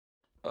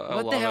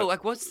What the hell? It.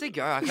 Like, what's the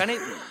go? I can't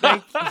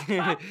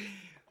even...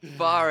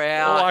 Far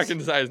out. All I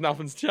can say is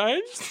nothing's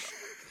changed.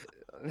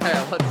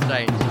 Yeah, what's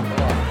changed?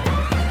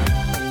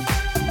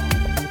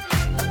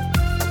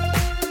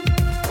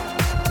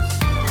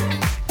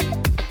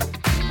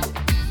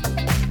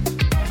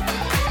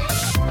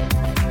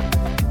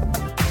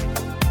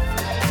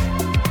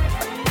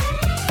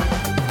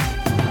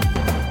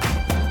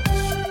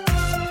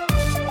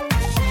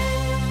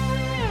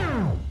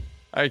 Oh.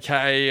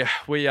 Okay,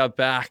 we are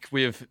back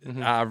with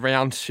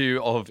round 2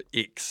 of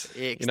Icks.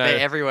 Icks, they're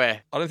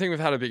everywhere. I don't think we've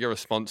had a bigger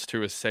response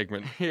to a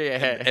segment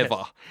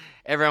ever.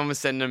 Everyone was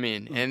sending them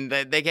in, and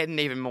they're getting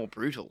even more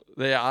brutal.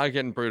 They are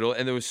getting brutal,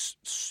 and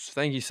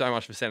thank you so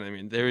much for sending them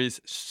in. There is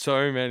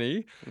so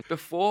many.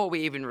 Before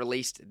we even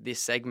released this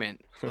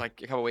segment, like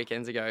a couple of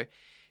weekends ago,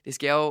 this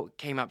girl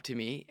came up to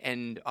me,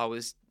 and I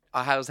was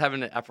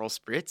having an Aperol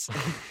Spritz,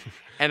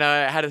 and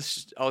I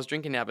was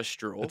drinking out of a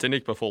straw. It's a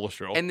Nick before the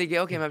straw. And the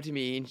girl came up to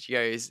me and she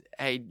goes,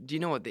 "Hey, do you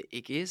know what the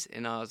ick is?"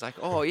 And I was like,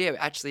 "Oh yeah,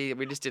 actually,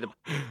 we just did a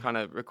kind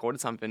of recorded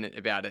something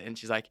about it." And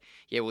she's like,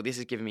 "Yeah, well, this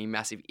is giving me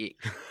massive ick.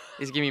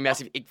 This is giving me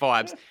massive ick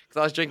vibes because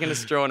I was drinking a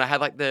straw and I had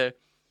like the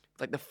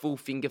full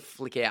finger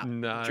flick out,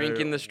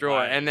 drinking the straw,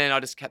 way. And then I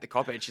just cut the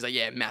copper, and she's like,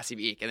 "Yeah, massive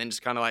ick," and then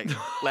just kind of like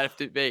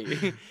left it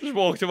be. Just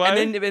walked away.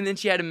 And then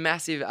she had a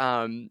massive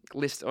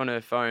list on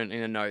her phone in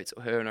her notes.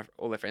 Her and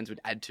all her friends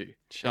would add to.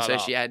 Shut so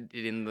up. she had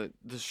it in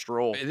the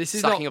straw. This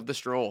is sucking of the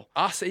straw.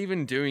 Us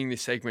even doing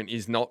this segment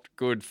is not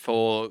good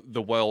for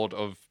the world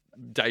of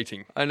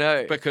dating. I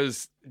know.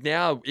 Because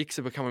now icks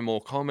are becoming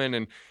more common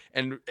and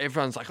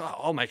everyone's like, "Oh,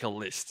 I'll make a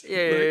list.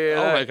 Yeah.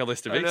 I'll make a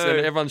list of I icks." know. And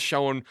everyone's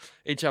showing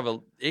each other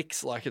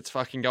icks like it's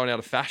fucking going out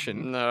of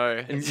fashion.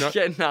 No, it's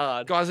getting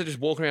hard. Guys are just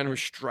walking around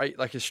as straight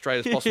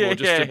as possible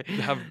just to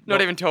have...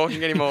 Not even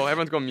talking anymore.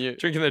 Everyone's gone mute.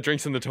 Drinking their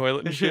drinks in the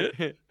toilet and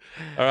shit.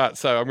 All right,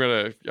 so I'm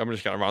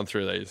just going to run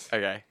through these.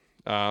 Okay.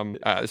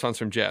 This one's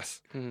from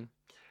Jess. Mm-hmm.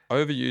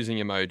 Overusing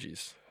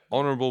emojis.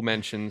 Honourable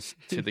mentions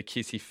to the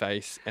kissy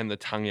face and the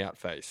tongue out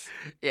face.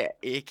 Yeah,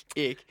 ick.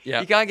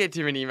 Yeah. You can't get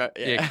too many.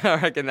 Yeah, I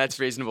reckon that's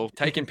reasonable.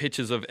 Taking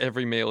pictures of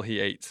every meal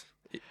he eats.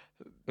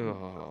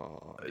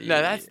 No,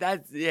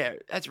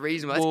 that's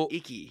reasonable. That's Well,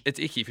 icky. It's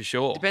icky for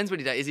sure. Depends what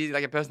he does. Is he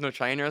like a personal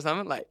trainer or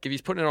something? Like, If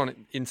he's putting it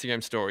on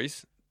Instagram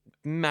stories,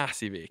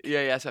 massive ick.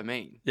 yeah, that's what I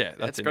mean. Yeah,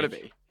 That's an got to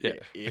ick. be.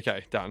 Yeah. Ick.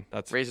 Okay, done.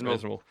 That's Reasonable.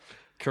 reasonable.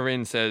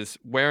 Corinne says,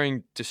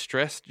 wearing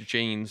distressed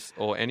jeans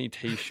or any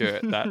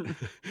T-shirt that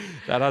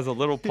has a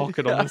little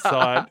pocket on the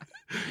side.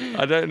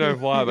 I don't know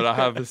why, but I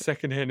have a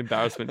secondhand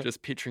embarrassment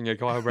just picturing a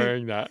guy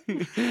wearing that.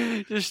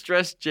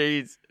 Distressed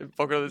jeans,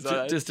 pocket on the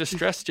side. Does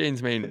distressed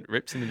jeans mean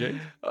rips in the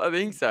jeans? I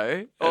think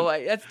so. Or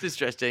like that's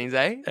distressed jeans,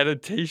 eh? And a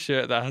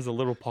T-shirt that has a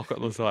little pocket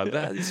on the side.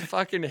 That is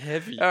fucking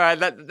heavy. All right,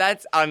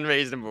 that's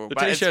unreasonable, The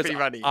but it's T-shirt's pretty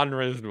funny.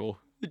 unreasonable.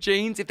 The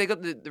jeans, if they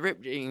got the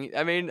ripped jeans,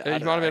 I mean, He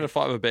might have been in a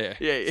fight with a bear.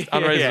 Yeah, It's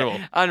unreasonable.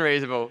 yeah.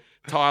 Unreasonable.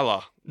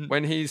 Tyler,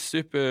 when he's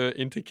super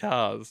into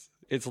cars,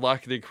 it's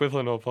like the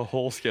equivalent of a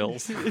horse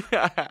skills.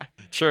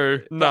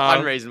 True. No.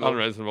 Unreasonable.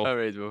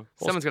 Unreasonable.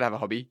 Someone's got to have a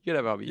hobby. You got to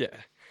have a hobby. Yeah.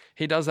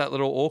 He does that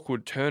little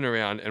awkward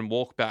turnaround and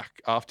walk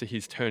back after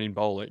his turn in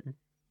bowling.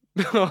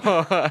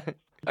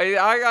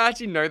 I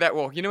actually know that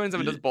walk. You know when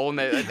someone does bowl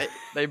and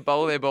they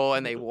bowl their ball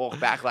and they walk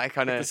back like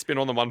kind The of. spin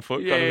on the 1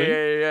 foot Yeah, kind of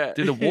thing. yeah.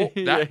 Do the walk.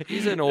 That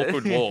is an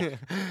awkward walk.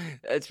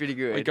 That's pretty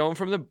good. We're going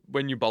from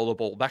when you bowl the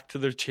ball back to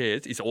the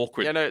chairs is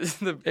awkward. Yeah, no,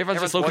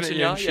 Everyone's just looking at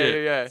you and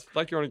shit. Yeah. It's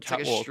like you're on a It's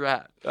like catwalk. a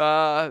strap.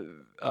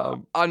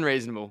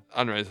 Unreasonable.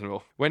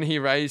 Unreasonable. When he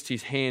raised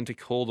his hand to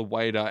call the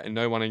waiter and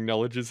no one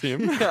acknowledges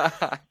him.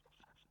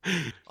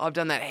 I've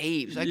done that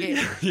heaps. I get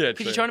Yeah,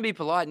 because you're trying to be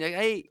polite and you're like,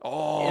 hey,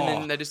 Oh. and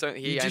then they just don't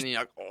hear you, just- and then you're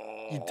like, oh.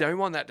 You don't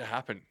want that to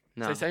happen.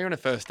 No. So say you're on a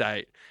first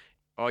date.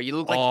 Oh, you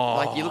look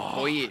like you look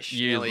boyish.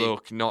 You nearly.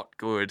 look not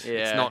good. Yeah.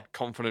 It's not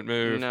confident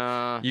move.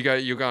 No.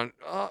 You're going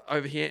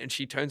over here, and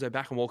she turns her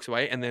back and walks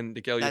away, and then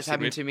the girl That's you're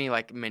happened sitting to me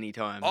like many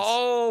times. with.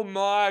 Oh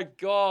my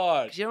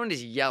god! 'Cause you don't want to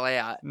just yell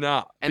out.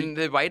 Nah. And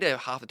the waiter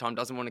half the time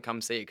doesn't want to come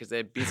see it because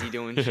they're busy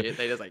doing shit.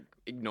 They just like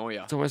ignore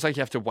you. It's almost like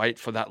you have to wait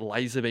for that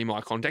laser beam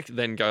eye contact,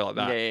 then go like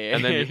that, Yeah.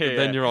 and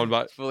then you're on.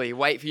 But Fully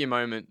wait for your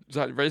moment.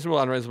 so reasonable,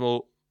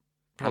 unreasonable,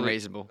 probably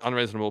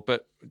Unreasonable.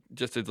 But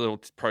just a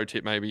little pro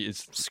tip maybe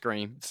is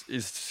Scream.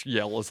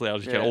 yell as loud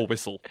as you can Yeah. or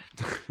whistle.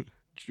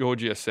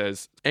 Georgia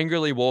says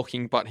angrily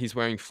walking, but he's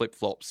wearing flip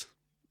flops.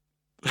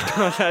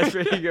 That's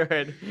pretty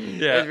good.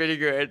 Yeah. That's pretty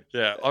good.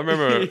 Yeah, I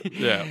remember.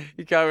 Yeah.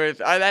 You covered.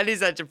 That is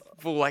such a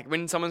full, like,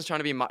 when someone's trying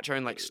to be macho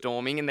and, like,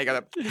 storming and they go,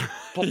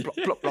 plop, plop,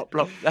 plop, plop,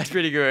 plop. That's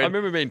pretty good. I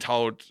remember being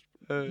told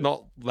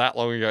not that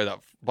long ago that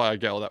by a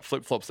girl that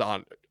flip flops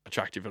aren't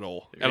attractive at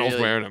all, and I was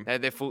Really? wearing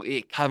them. They're full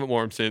ick. Haven't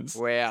worn them since.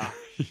 Wow.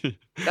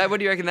 What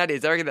do you reckon that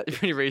is? I reckon that's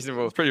pretty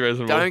reasonable. It's pretty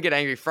reasonable. Don't get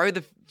angry. Throw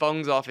the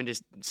thongs off and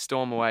just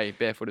storm away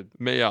barefooted.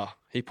 Mia,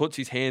 he puts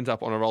his hands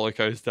up on a roller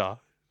coaster.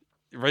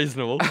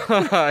 Reasonable.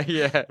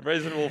 Yeah.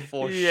 Reasonable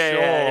for sure.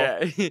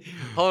 Yeah.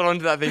 Hold on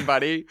to that thing,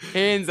 buddy.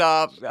 Hands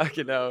up.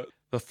 Okay, no.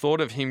 The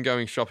thought of him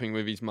going shopping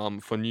with his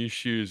mum for new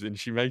shoes and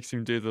she makes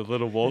him do the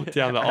little walk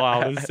down the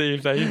aisle to see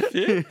if they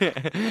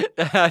fit.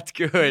 That's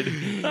good.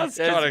 That's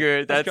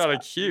good. That's kind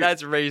of cute.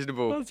 That's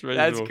reasonable. That's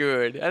reasonable. That's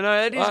good. I know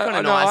it is kind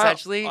of nice,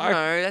 actually. No,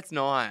 that's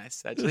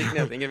nice. Actually,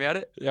 now thinking about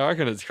it. Yeah, I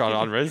reckon it's kind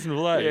of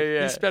unreasonable, eh?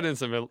 Yeah. He's spending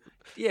some...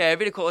 Yeah, a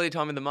bit of quality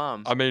time with the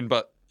mum. I mean,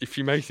 but if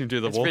she makes him do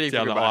the It's walk pretty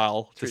down the good, mate.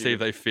 aisle to Pretty see if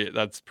good. they fit,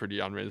 that's pretty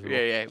unreasonable.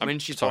 Yeah. When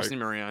she's bossing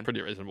him around.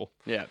 Pretty reasonable.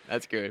 Yeah,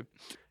 that's good.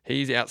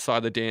 He's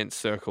outside the dance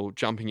circle,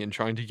 jumping and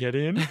trying to get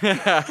in.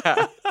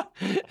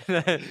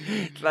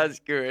 That's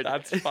good.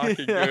 That's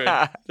fucking good.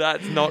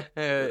 That's not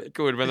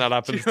good when that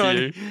happens to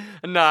you.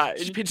 Nah.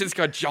 Just picture this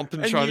guy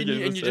jumping, trying to get in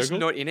the and you're just circle.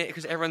 not in it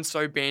because everyone's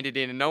so banded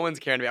in and no one's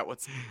caring about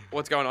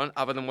what's going on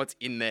other than what's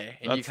in there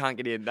and you can't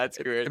get in. That's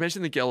good.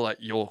 Imagine the girl like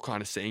you're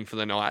kind of seeing for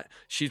the night.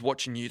 She's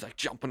watching you like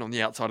jumping on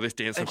the outside of this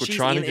dance And circle, she's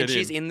trying in, to get and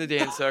she's in the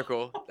dance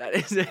circle. That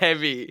is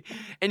heavy.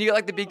 And you got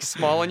like the big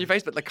smile on your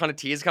face, but like kind of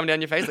tears come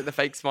down your face, like the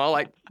fake smile,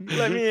 like,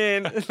 let me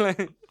in.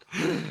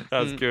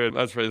 That's good.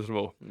 That's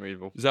reasonable.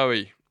 Reasonable.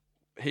 Zoe,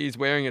 he's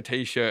wearing a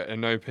t-shirt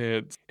and no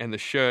pants, and the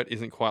shirt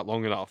isn't quite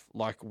long enough,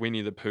 like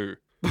Winnie the Pooh.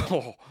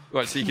 Oh.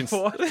 Right, so you can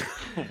What?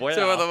 Wow.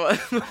 So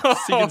So you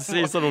can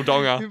see his little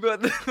donger.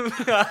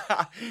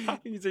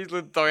 You can see his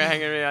little dog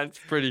hanging around.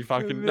 Pretty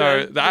fucking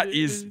no. That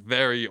is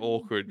very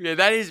awkward. Yeah,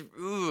 that is.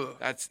 Ugh.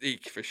 That's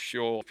ick for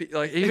sure.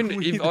 Like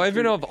even if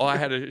I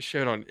had a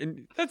shirt on,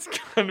 and that's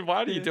kind of why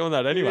are you doing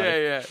that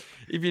anyway? Yeah.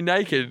 If you're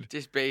naked,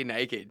 Just be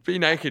naked. be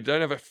naked.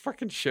 Don't have a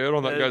fucking shirt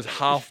on that goes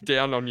half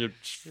down on your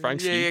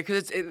Franksy. Yeah,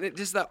 because it's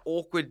just that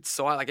awkward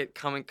sight, like it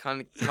kind of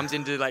comes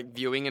into like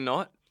viewing and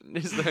not.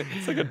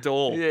 It's like a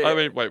door. Yeah. I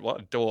mean, wait,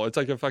 what? A door? It's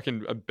like a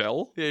fucking a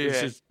bell. Yeah, It's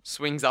yeah. just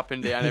Swings up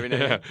and down every now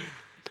and yeah. then.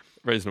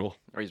 Reasonable.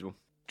 Reasonable.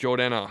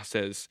 Jordana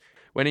says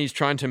when he's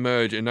trying to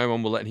merge and no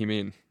one will let him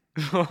in.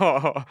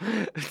 Oh,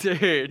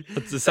 dude.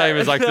 It's the same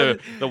as like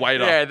the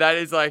waiter. Yeah, that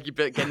is like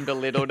you're getting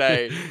belittled,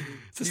 eh?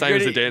 It's the same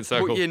as the dance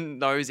circle. Put your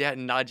nose out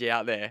and nudge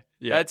out there.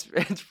 Yeah. It's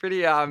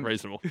pretty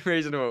Reasonable.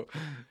 reasonable.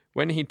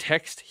 When he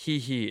texts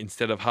he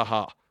instead of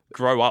haha,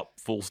 grow up,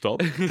 full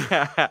stop.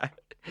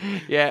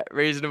 Yeah,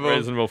 reasonable.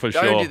 Reasonable for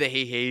Don't sure. do the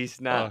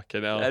he's. Nah,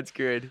 Fucking hell. that's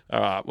good.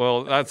 All right.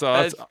 Well, that's all.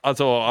 That's That's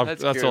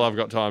good. all I've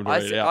got time to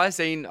read out. I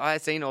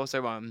seen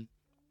also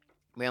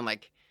when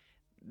like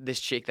this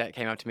chick that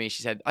came up to me,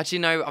 she said, actually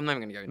no, I'm not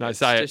even gonna go into No, it.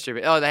 say It's it. just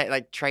stupid. Oh, they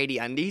like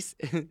tradie undies.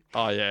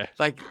 Oh yeah,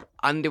 Like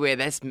underwear,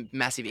 that's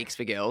massive icks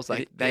for girls.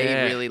 Like they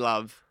Yeah. really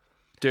love.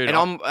 dude. And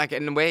I'm like,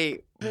 and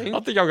we. I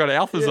think I've got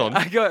alphas on.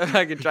 I got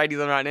fucking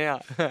tradies on right now.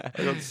 I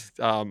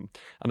got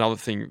another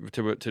thing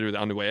to do with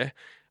underwear.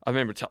 I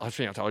remember. I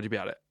think I told you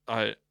about it.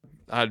 I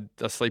had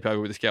a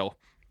sleepover with this girl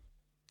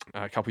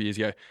a couple of years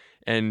ago,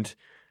 and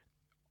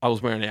I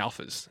was wearing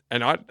alphas,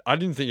 and I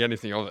didn't think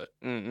anything of it.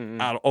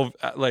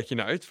 Like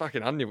it's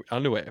fucking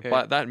underwear, Yeah.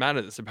 but that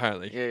matters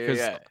apparently.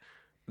 Yeah.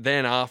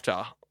 Then after,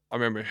 I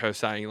remember her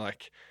saying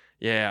like,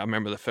 yeah, I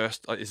remember the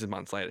first. This is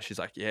months later. She's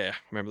like, yeah, I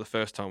remember the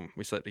first time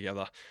we slept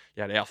together.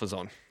 You had alphas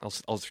on. I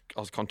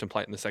was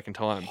contemplating the second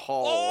time.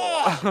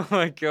 Oh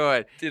my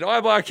god. Did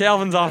I buy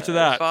Calvins after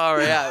that? Far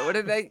out. What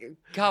did they?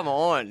 Come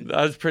on. That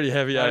was pretty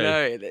heavy. I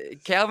Eh? know.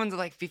 Calvins are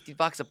like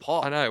 $50 a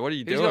pop. I know. What are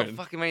you Who's got doing?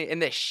 fucking money?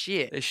 And they're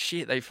shit. They're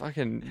shit. They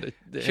fucking.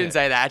 Shouldn't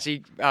say that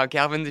actually.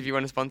 Calvins, if you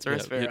want to sponsor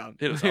us, for, hit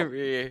us up.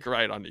 yeah.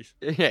 Great undies.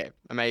 Yeah,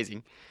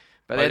 amazing.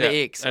 But Oh, they're the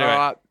yeah. icks. Anyway. All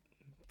right.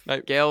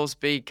 Mate, Girls,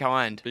 be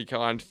kind. be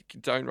kind.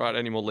 Don't write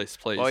any more lists,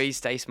 please. Boys,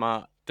 stay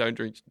smart. Don't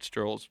drink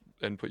straws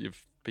and put your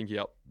pinky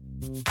up.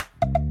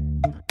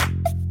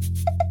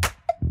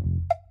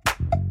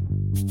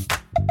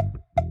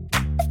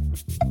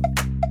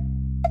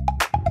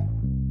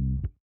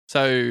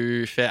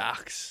 So,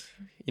 facts.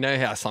 You know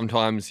how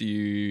sometimes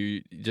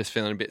you just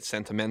feeling a bit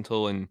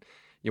sentimental and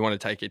you want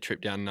to take a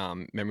trip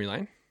down memory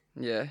lane?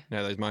 Yeah, You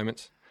know those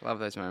moments? love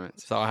those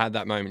moments. So I had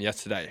that moment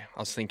yesterday. I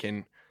was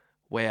thinking,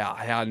 wow,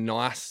 how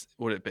nice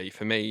would it be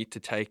for me to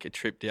take a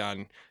trip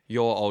down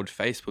your old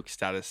Facebook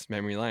status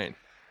memory lane?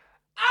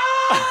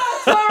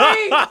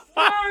 Sorry!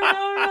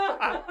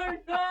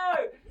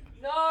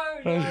 No,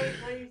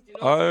 please do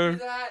not Oh do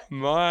that.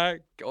 my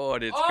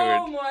God, it's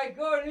My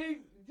god,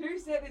 who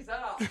set this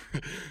up? good.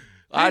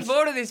 Who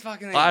thought of this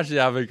fucking thing? I actually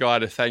have a guy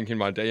to thank in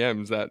my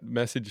DMs that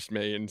messaged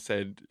me and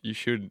said, you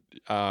should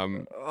look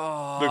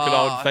at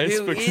old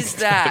Facebook Who is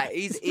instead." that?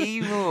 He's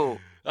evil.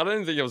 I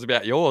don't think it was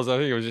about yours. I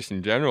think it was just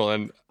in general.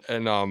 And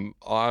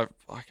I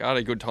had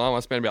a good time. I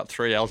spent about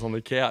 3 hours on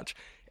the couch.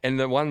 And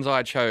the ones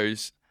I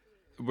chose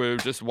were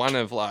just one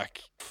of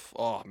like,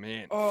 oh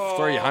man,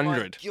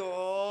 300.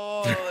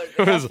 Oh my god.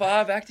 It How was-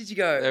 far back did you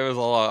go? It was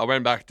a lot. I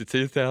went back to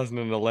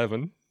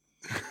 2011.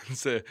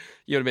 So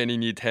you would have been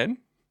in year 10.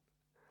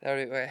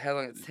 Wait, how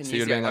long? It's 10 So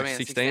years you'd have ago. been like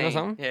 16 or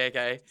something? Yeah,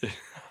 okay.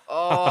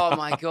 Oh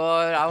my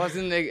god. I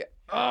wasn't the.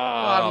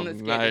 I'm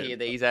scared mate. to hear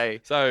these, eh?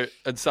 So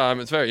it's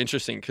very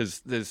interesting because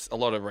there's a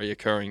lot of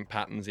reoccurring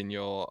patterns in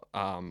your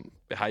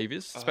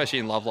behaviours, especially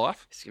in love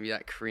life. It's gonna be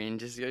that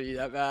cringe. It's gonna be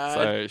that bad.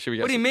 So should we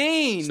get What do you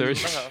mean? So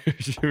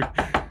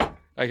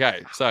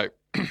okay, so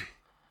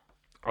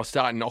I'll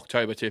start in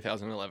October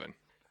 2011.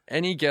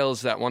 Any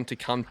girls that want to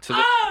come to the...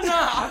 Oh,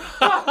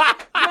 no!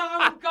 No,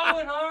 I'm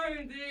going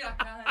home, dude. I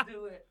can't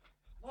do it.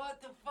 What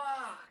the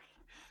fuck?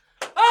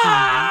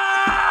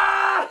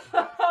 Ah!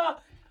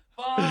 Fuck,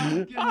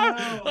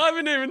 I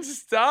haven't even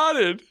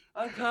started.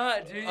 I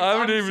can't, dude. I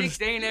haven't I'm even-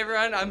 16,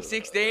 everyone. I'm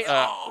 16.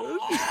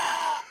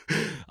 I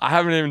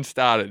haven't even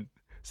started.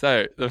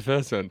 So, the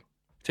first one,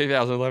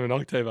 2011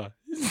 October.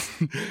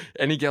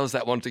 Any girls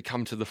that want to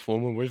come to the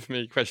formal with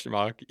me, question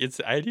mark, it's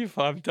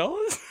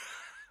 $85.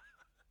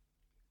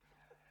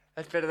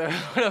 That's better than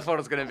what I thought it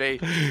was going to be.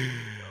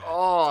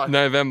 Oh,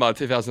 November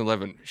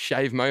 2011,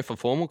 shave mo for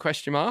formal,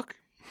 question mark.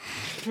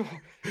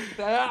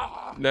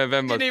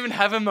 November, didn't even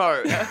have a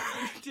mo.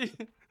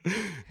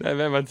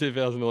 November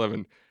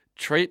 2011,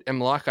 treat him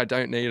like I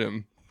don't need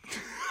him.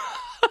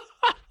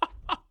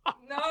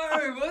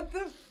 No, what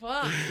the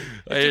fuck?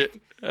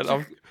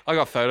 I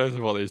got photos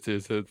of all these two,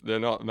 so they're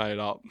not made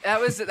up.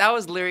 That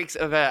was lyrics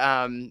of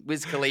a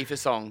Wiz Khalifa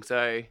song.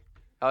 So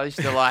I used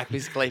to like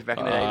Wiz Khalifa back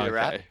in the day to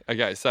rap.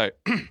 Okay, so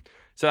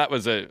that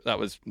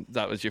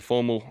was your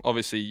formal.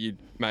 Obviously, you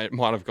might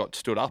have got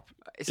stood up.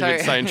 So- You've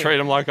been saying treat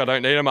them like I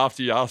don't need them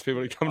after you ask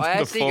people to come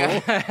I to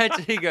the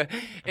actually, formal.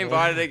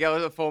 invited a girl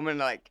to the foreman,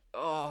 and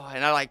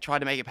I tried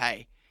to make it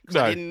pay. 'Cause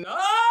No. I didn't.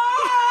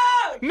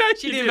 Oh! No,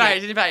 She you didn't pay.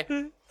 She didn't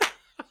pay.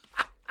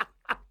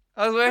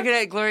 I was working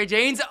at Glory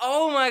Jeans.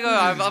 Oh my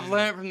god, I've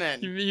learned from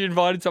then. You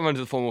invited someone to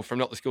the formal from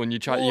not the school, and you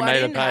Well, you I made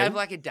her didn't pay. have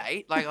a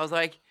date. I was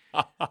like,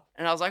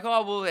 and I was like,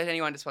 oh well, if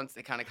anyone just wants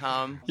to kind of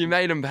come. You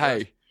made them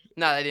pay.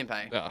 No, they didn't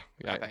pay. Oh,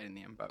 I okay. paid in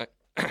the end, but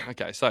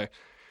Okay, so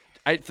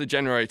 8th of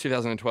January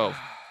 2012.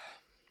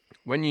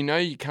 When you know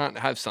you can't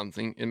have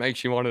something, it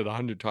makes you want it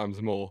 100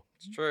 times more.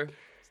 it's true.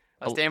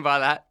 I stand by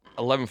that.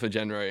 11th of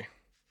January.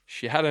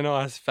 She had a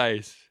nice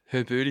face.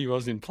 Her booty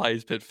was in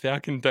place, but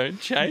Falcon don't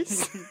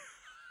chase.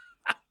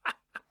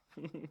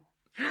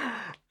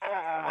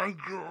 Oh my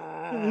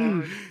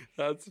god.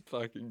 That's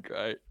fucking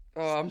great.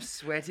 Oh, I'm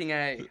sweating,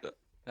 eh?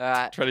 All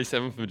right.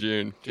 27th of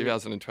June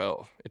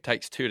 2012. It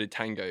takes two to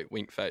tango,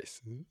 wink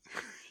face.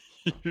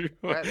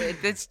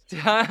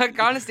 I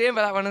kind of stand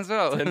by that one as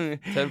well.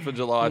 10th of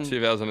July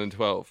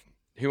 2012.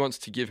 Who wants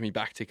to give me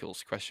back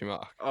tickles? Question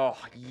mark. Oh,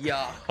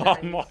 yuck. Oh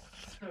my.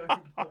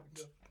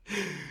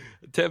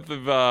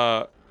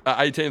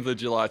 18th of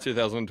July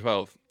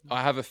 2012.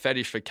 I have a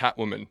fetish for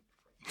Catwoman.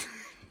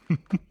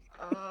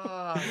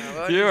 Oh,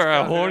 no, You are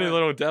a horny little.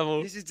 little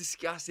devil. This is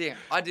disgusting.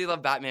 I do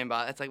love Batman,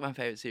 but that's my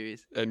favorite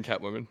series. And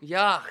Catwoman.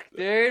 Yuck,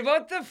 dude.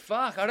 What the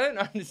fuck? I don't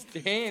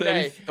understand.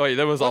 Eh? Wait,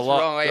 there was What's a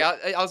lot. wrong?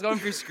 I was going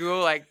through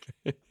school.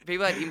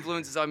 People had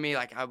influences on me.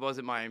 I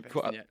wasn't my own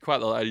person yet. Quite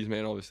the ladies'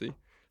 man, obviously.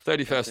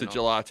 31st of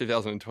July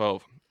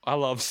 2012. I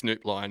love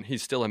Snoop Lion.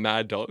 He's still a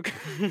mad dog.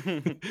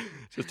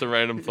 Just a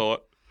random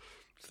thought.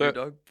 Snoop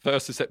Dogg.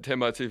 1st of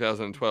September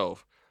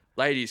 2012.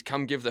 Ladies,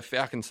 come give the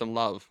Falcon some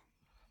love.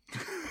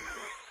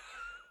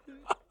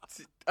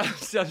 I'm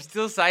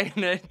still saying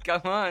it.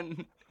 Come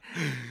on.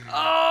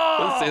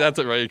 Oh, See, that's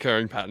a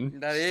recurring pattern.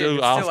 that is Still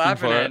it's asking still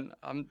for it.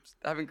 happening.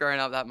 I haven't grown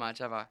up that much,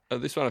 have I?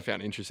 This one I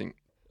found interesting.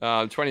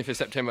 20th of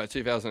September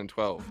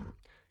 2012.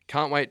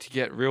 Can't wait to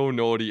get real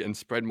naughty and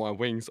spread my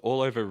wings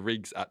all over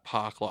rigs at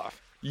Parklife.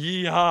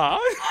 Yeehaw!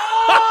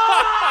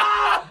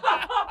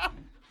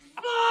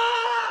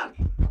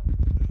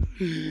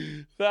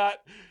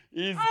 That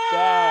is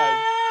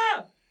bad.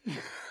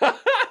 Yuck!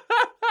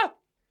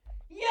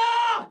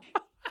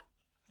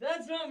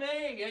 That's not me.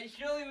 It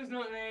surely was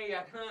not me.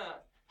 I can't.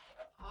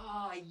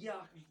 Oh,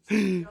 yuck.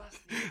 It's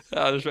disgusting.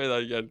 I'll just read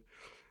that again.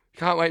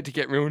 Can't wait to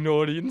get real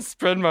naughty and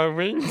spread my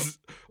wings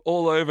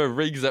all over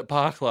rigs at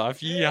Parklife.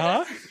 Yeah, Yeehaw!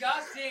 that's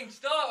disgusting.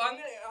 Stop.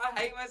 I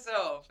hate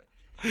myself.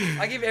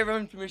 I give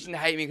everyone permission to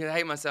hate me because I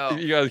hate myself.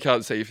 You guys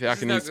can't see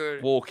Falcon. not He's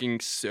good.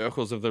 walking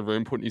circles of the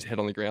room, putting his head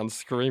on the ground,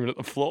 screaming at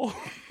the floor.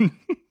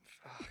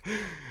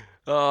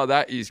 Oh,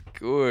 that is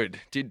good.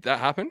 Did that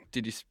happen?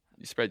 Did you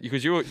spread?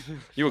 Because you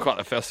were quite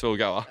a festival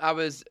goer. That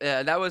was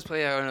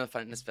probably one of the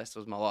funnest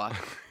festivals of my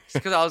life.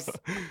 Just because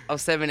I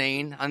was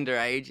 17,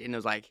 underage, and it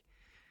was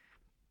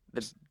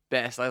the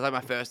best. It was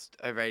my first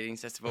over 18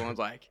 festival. And it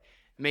was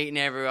meeting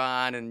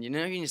everyone, and you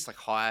can just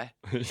high.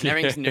 And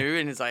everything's new,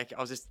 and it's I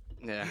was just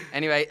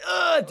Anyway,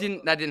 that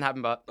didn't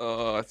happen, but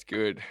Oh, that's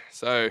good.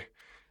 So,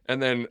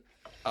 and then,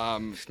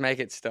 just make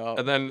it stop.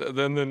 and then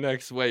the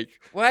next week,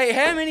 Wait,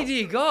 how many do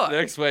you got?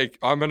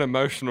 I'm an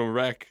emotional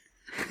wreck.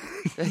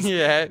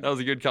 Yeah. That was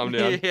a good come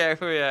down. yeah,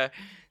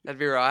 that'd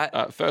be right.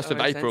 1st of That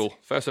makes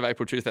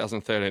April,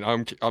 2013.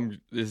 I'm.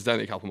 This is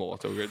only a couple more.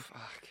 It's all good.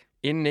 Fuck.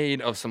 In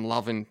need of some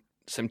loving,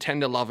 some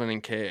tender loving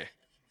and care.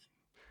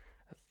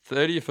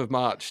 30th of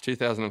March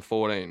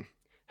 2014.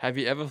 Have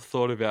you ever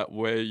thought about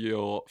where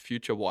your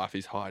future wife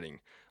is hiding?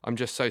 I'm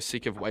just so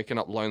sick of waking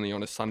up lonely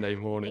on a Sunday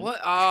morning. What?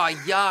 Oh,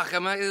 yuck!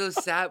 I'm a little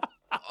sad.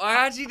 I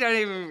actually don't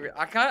even.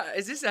 I can't.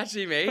 Is this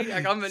actually me?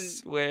 I'm in.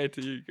 Swear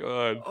to you,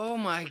 God. Oh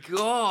my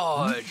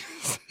god!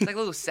 It's like a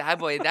little sad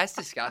boy. That's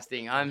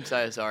disgusting. I'm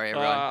so sorry,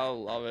 everyone. I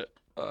love it.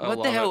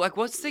 What the hell?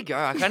 What's the go?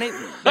 I can't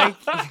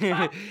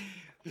even.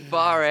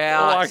 Far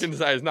out. All I can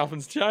say is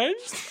nothing's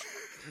changed.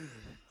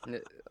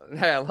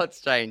 Yeah, a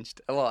lot's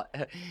changed. A lot.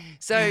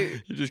 So,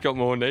 You just got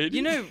more need.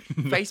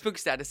 Facebook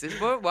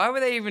statuses. Why were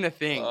they even a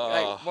thing?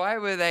 Why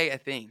were they a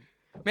thing?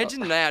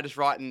 Imagine now just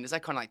writing. It's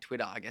like kind of like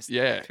Twitter, I guess.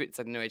 Yeah. It's like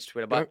the new age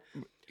Twitter, but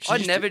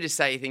I'd never just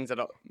say things that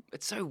are.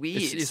 It's so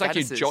weird. It's like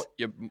you jot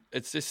your.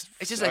 It's just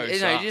so like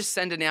sus. you're just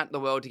sending out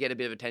the world to get a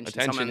bit of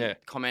attention. Someone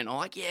comment,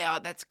 like, yeah,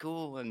 that's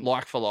cool, and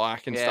like for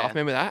like and stuff.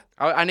 Remember that?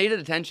 I needed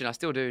attention. I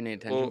still do need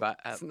attention, but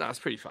it's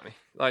pretty funny.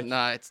 Like,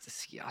 no, it's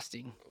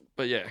disgusting.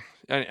 But yeah.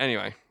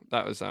 Anyway,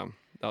 that was fun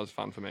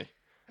for me.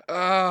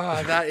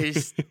 Oh, that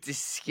is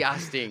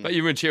disgusting. But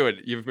you've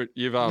matured. You've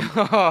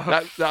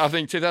that I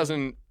think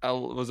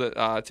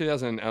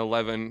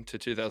 2011 to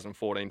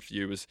 2014 for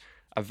you was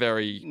a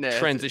very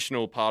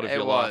transitional part of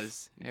your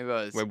life. It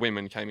was. Where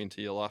women came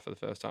into your life for the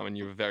first time and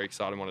you were very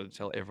excited and wanted to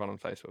tell everyone on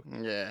Facebook.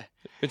 Yeah.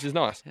 Which is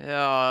nice.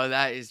 Oh,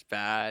 that is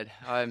bad.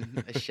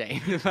 I'm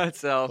ashamed of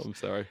myself. I'm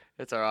sorry.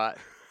 It's all right.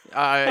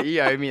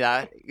 You owe me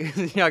that.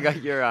 I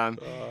got your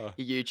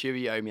YouTube.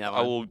 You owe me that one.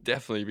 I will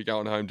definitely be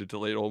going home to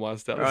delete all my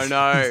stuff. Oh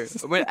no!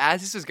 As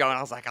this was going,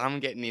 I was like, I'm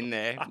getting in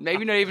there.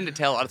 Maybe not even to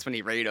tell. I just want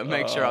to read them.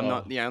 Make sure I'm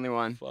not the only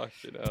one. Fuck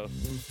it up.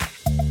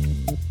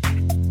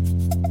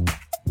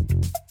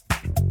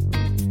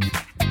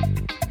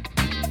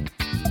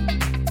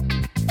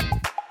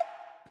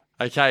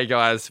 Okay,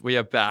 guys, we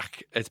are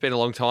back. It's been a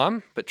long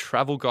time, but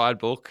Travel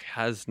Guidebook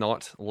has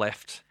not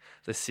left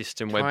the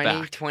system. We're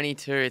back.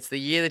 2022. It's the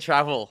year of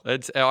travel.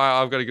 I've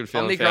got a good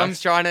feeling. Omicron's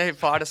trying to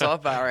fight us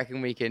off, but I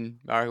reckon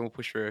we'll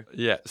push through.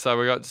 Yeah. So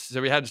we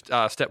had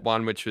step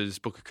 1, which was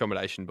book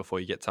accommodation before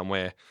you get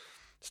somewhere.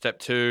 Step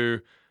 2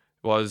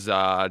 was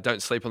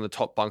don't sleep on the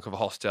top bunk of a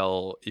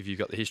hostel if you've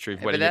got the history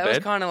of wetting your bed. But that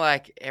was kind of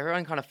like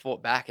everyone kind of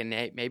fought back, and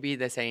maybe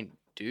they're saying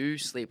do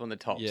sleep on the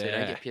top so you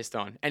don't get pissed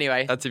on.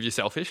 Anyway. That's if you're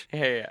selfish.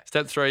 Yeah.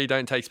 Step 3,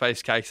 don't take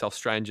space cakes off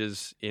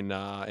strangers in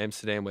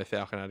Amsterdam where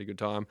Falcon had a good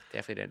time.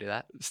 Definitely don't do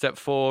that. Step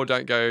 4,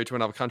 don't go to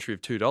another country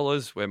of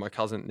 $2 where my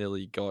cousin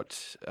nearly got...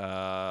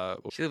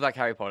 she lived like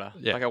Harry Potter.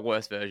 Yeah. Like a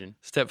worse version.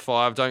 Step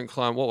 5, don't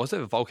climb... What was it?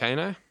 A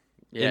volcano?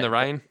 Yeah. In the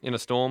rain? In a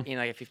storm? In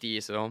like a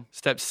 50-year storm.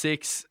 Step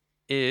 6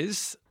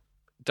 is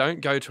don't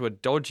go to a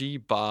dodgy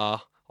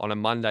bar on a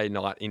Monday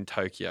night in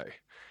Tokyo.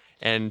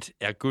 And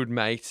our good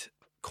mate...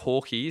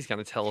 Corky is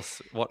going to tell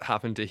us what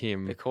happened to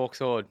him. The cork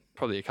sword.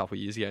 Probably a couple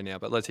of years ago now,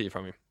 but let's hear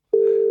from him.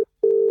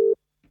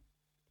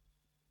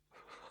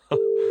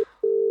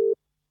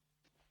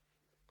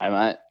 Hey,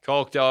 mate.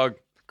 Cork dog.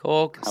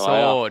 Cork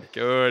sword.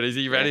 Good. Is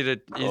he ready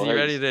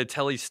to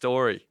tell his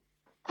story?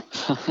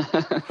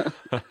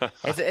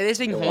 It's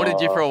been haunted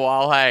you for a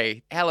while,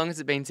 hey? How long has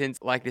it been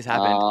since like this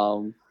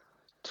happened?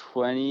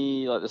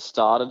 The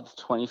start of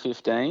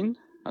 2015.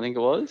 I think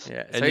it was.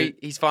 Yeah. So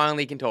he's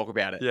finally can talk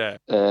about it. Yeah.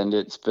 And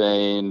it's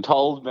been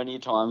told many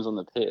times on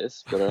the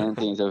piss, but I don't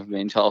think it's ever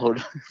been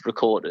told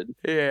recorded.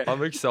 Yeah.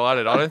 I'm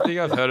excited. I don't think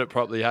I've heard it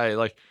properly. Hey,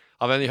 like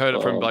I've only heard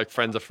it from like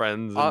friends of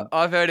friends. And...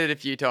 I've heard it a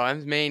few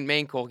times. Me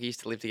and Corky used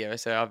to live together,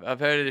 so I've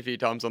heard it a few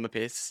times on the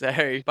piss. So,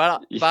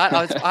 but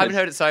I haven't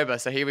heard it sober.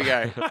 So here we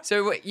go.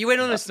 So you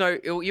went on a snow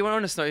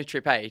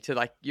trip, hey? To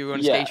like you were on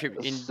a ski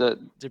trip in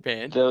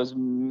Japan. There was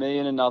me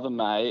and another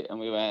mate, and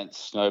we went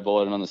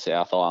snowboarding on the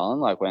South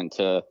Island. Like went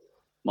to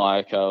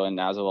Mayako and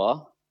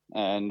Nazawa,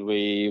 and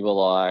we were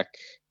like,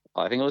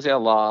 I think it was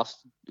our last.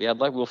 We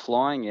were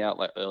flying out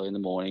like early in the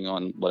morning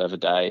on whatever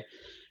day.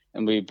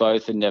 And we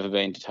both had never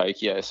been to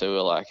Tokyo, so we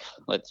were like,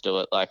 let's do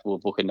it. Like, we'll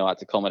book a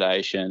night's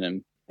accommodation.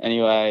 And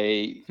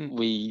anyway,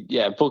 we,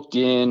 booked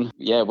in.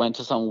 Yeah, went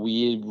to some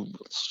weird,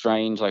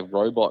 strange, like,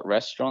 robot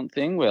restaurant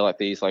thing where, like,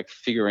 these, like,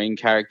 figurine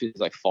characters,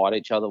 like, fight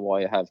each other while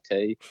you have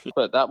tea.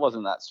 But that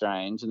wasn't that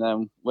strange. And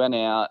then went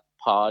out,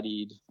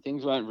 partied.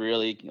 Things weren't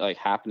really, like,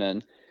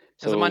 happening.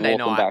 So it was a Monday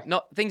night.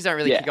 Things don't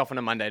really kick off on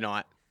a Monday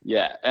night.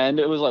 Yeah, and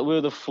it was, like, we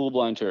were the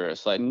full-blown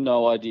tourists. Like,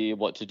 no idea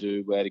what to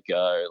do, where to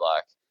go,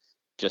 like,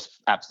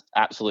 just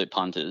absolute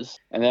punters.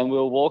 And then we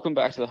were walking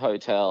back to the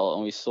hotel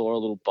and we saw a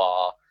little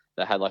bar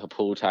that had like a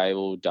pool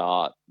table,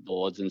 dart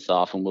boards and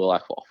stuff. And we were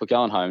like, well, we're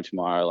going home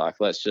tomorrow. Like,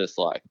 let's just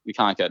like, we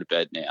can't go to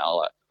bed now.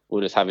 Like,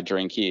 we'll just have a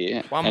drink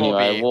here. One more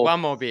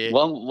beer.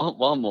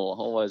 One more,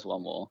 always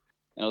one more.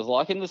 And it was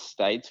like in the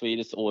States where you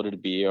just ordered a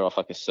beer off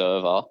like a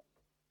server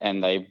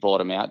and they brought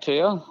them out to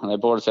you. And they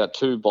brought us out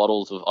 2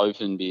 bottles of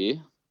open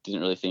beer.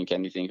 Didn't really think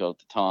anything of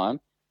the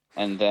time.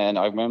 And then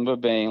I remember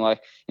being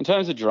like, in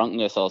terms of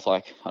drunkenness, I was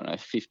like, I don't know,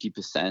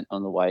 50%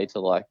 on the way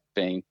to like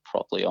being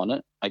properly on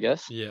it, I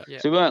guess. Yeah.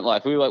 So we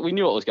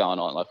knew what was going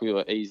on. Like we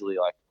were easily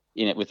like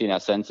in it within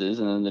our senses.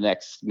 And then the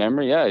next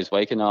memory, is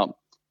waking up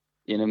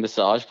in a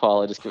massage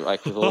parlor, just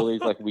like with all these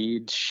like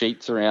weird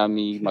sheets around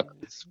me, my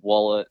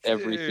wallet,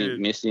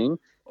 everything missing.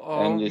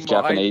 And this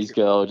Japanese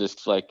girl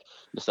just like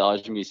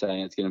massaging me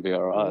saying it's going to be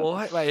all right.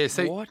 What? Wait,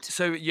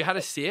 so you had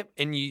a sip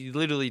and you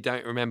literally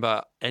don't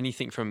remember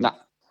anything from... Nah.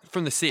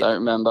 From the sip? Don't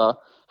remember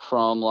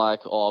from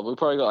like, we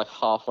probably got like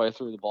halfway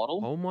through the bottle.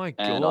 Oh my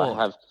God. And I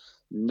have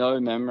no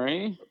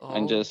memory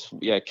and just,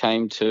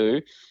 came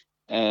to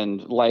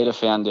and later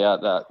found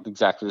out that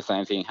exactly the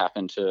same thing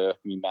happened to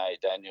me mate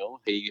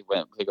Daniel. He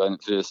got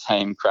into the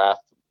same crap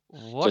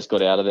What? just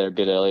got out of there a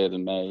bit earlier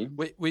than me.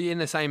 Were you in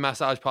the same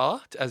massage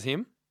parlor as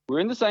him? We're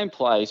in the same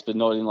place, but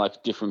not in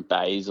like different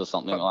bays or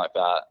something like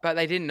that. But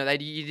they didn't know.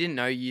 You didn't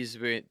know you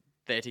were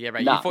there together.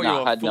 Right? Nah, You thought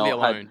you were fully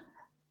alone.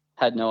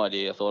 Had no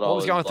idea. I thought What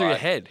was going through your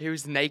head? He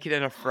was naked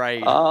and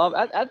afraid.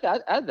 At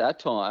that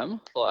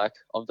time, like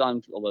I've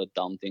done a lot of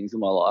dumb things in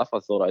my life. I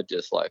thought I'd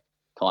just like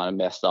kind of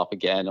messed up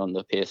again on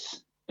the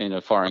piss in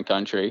a foreign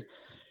country,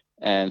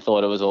 and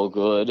thought it was all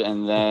good.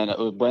 And then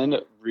when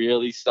it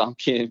really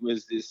stunk in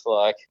was this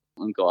like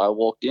one guy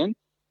walked in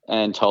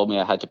and told me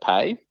I had to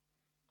pay,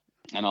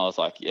 and I was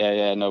like,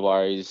 yeah, no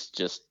worries.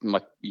 Just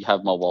you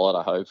have my wallet,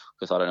 I hope,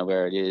 because I don't know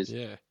where it is.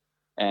 Yeah.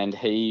 And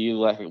he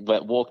like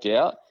walked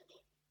out.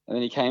 And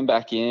then he came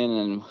back in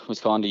and was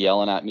kind of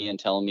yelling at me and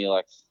telling me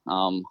like,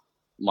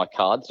 my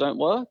cards don't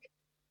work.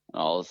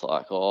 And I was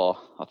like, oh,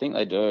 I think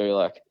they do.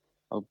 Like,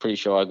 I'm pretty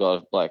sure I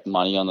got like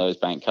money on those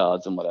bank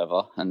cards and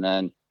whatever. And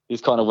then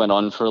this kind of went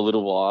on for a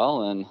little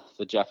while. And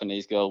the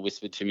Japanese girl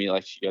whispered to me,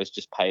 like, she goes,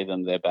 just pay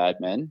them. They're bad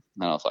men.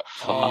 And I was like,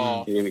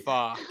 fuck.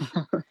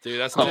 Fuck. Dude,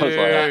 that's I not, was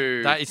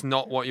like, that is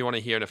not what you want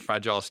to hear in a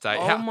fragile state.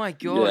 Oh my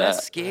God, Yeah.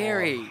 that's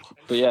scary.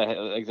 But yeah,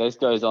 like, this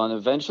goes on.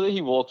 Eventually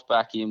he walked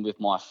back in with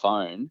my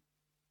phone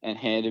and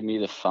handed me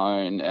the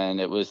phone, and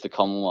it was the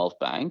Commonwealth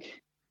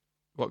Bank.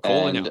 What,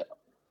 calling and you?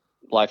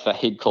 like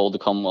he'd called the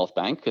Commonwealth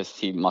Bank because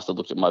he must have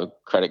looked at my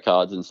credit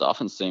cards and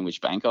stuff and seen which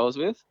bank I was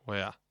with.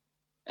 Wow.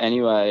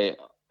 Anyway,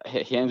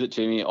 he hands it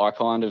to me. I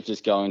kind of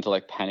just go into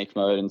like panic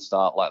mode and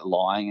start like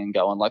lying and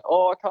going like,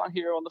 oh, I can't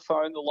hear her on the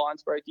phone. The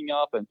line's breaking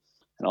up. And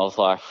I was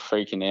like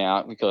freaking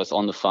out because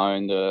on the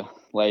phone, the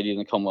lady in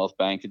the Commonwealth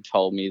Bank had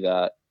told me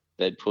that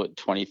they'd put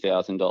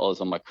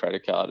 $20,000 on my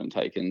credit card and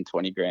taken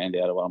 20 grand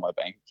out of one of my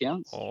bank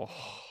accounts. Oh,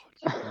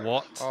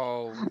 what?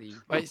 Holy.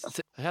 Wait,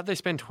 so how'd they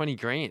spend 20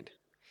 grand?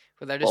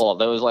 But they just. Oh,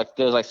 there was like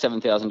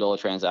 $7,000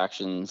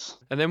 transactions.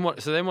 And then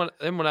what? So then what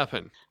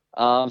happened?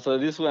 So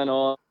this went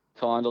on,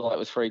 kind of like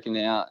was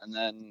freaking out, and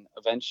then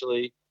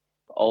eventually,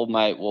 old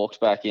mate walked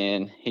back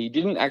in. He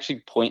didn't actually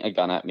point a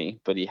gun at me,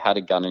 but he had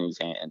a gun in his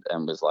hand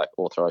and was like,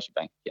 "Authorize your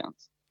bank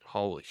accounts."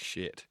 Holy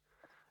shit!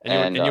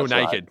 And you were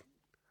so naked.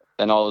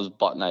 And I was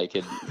butt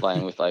naked,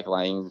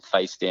 laying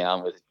face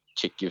down with a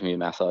chick giving me a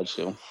massage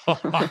still. No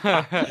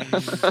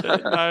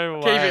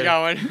way. Keep it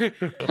going.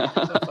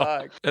 What the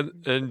fuck?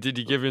 And did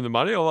you give him the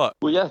money or what?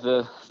 Well, yeah,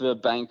 the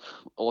bank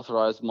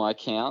authorized my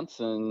accounts,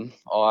 and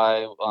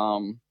I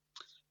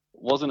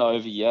wasn't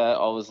over yet.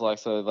 I was like,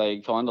 so they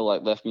kind of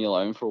like left me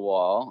alone for a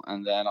while,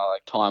 and then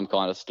time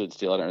kind of stood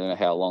still. I don't know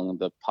how long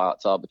the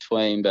parts are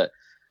between, but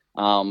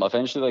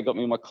eventually they got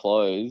me my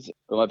clothes.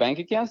 But my bank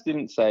accounts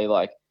didn't say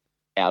like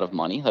out of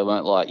money. They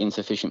weren't like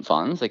insufficient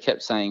funds. They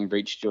kept saying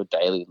reached your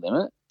daily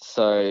limit.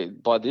 So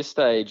by this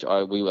stage,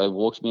 they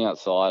walked me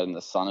outside, and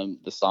the sun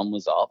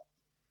was up.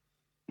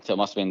 So it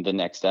must have been the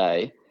next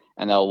day,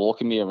 and they were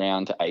walking me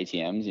around to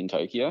ATMs in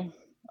Tokyo,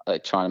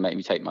 like trying to make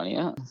me take money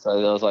out.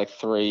 So there was like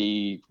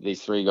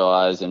these three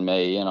guys and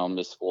me, and I'm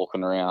just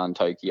walking around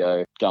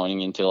Tokyo,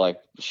 going into like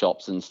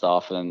shops and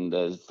stuff. And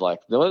there's like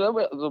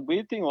the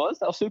weird thing was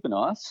they were super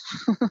nice.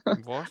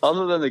 What?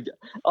 other than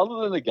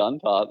the gun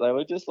part, they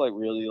were just like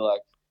really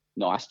like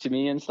nice to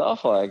me and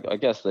stuff. Like I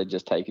guess they'd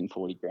just taken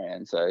 40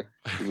 grand, so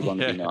we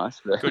wanted to be nice.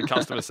 But Good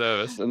customer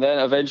service. and then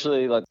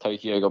eventually, like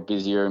Tokyo got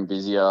busier and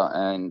busier,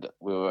 and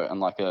we were on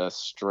like a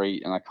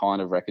street, and I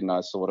kind of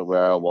recognized sort of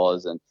where I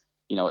was, and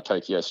you know what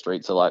Tokyo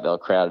streets are like, they were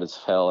crowded as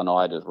hell, and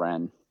I just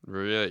ran.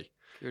 Really?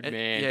 Good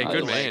man. Yeah,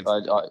 good man.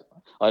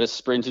 I just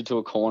sprinted to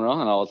a corner,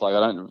 and I was like,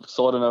 I don't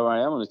sort of know where I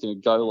am. I'm just going to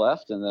go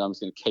left, and then I'm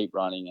just going to keep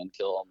running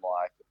until I'm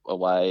like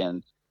away,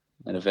 and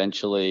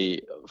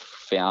eventually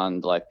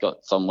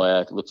got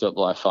somewhere, looked up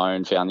my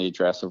phone, found the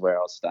address of where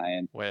I was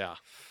staying. Wow.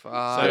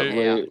 Far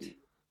So- out.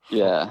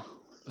 Yeah.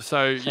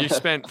 So you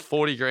spent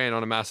 40 grand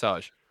on a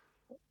massage.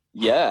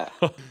 Yeah.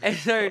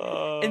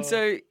 And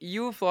so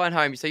you were flying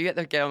home, so you had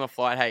to get on a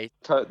flight. Hey,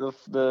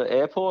 The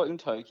airport in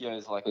Tokyo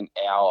is like an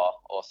hour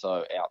or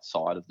so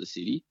outside of the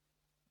city,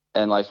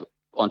 and like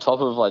on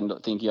top of like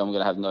not thinking I'm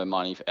gonna have no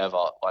money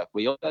forever, like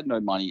we all had no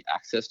money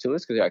access to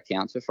us because our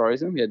accounts were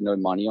frozen. We had no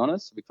money on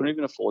us. We couldn't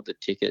even afford the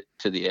ticket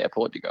to the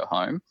airport to go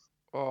home.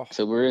 oh,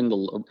 So we're in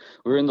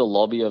the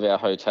lobby of our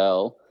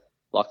hotel.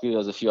 Luckily, there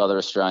was a few other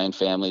Australian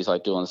families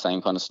like doing the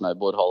same kind of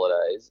snowboard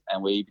holidays,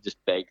 and we just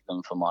begged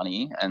them for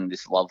money. And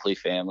this lovely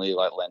family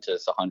like lent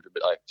us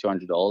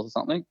 $200 or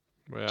something,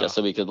 Wow. just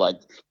so we could like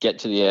get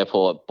to the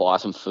airport, buy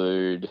some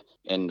food,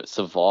 and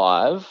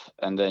survive.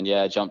 And then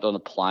jumped on a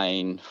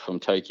plane from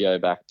Tokyo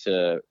back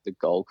to the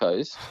Gold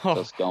Coast. I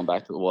was going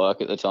back to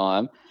work at the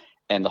time,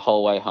 and the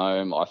whole way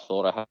home, I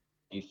thought I had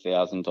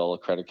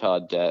 $1,000 credit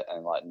card debt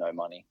and like no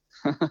money.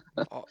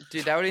 oh,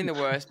 dude, that would have been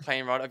the worst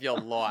plane ride of your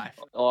life.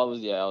 I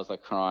was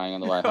like crying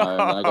on the way home.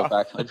 And I got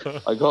back.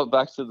 I got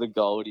back to the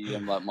Goldie,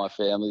 and like my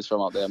family's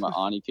from up there. My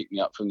auntie picked me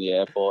up from the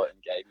airport and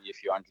gave me a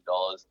few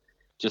 $100s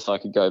just so I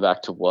could go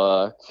back to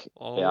work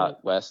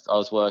out west. I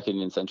was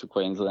working in central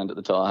Queensland at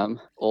the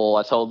time.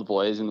 I told the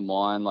boys in the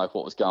mine like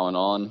what was going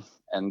on,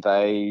 and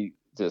they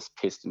just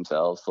pissed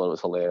themselves, thought it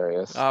was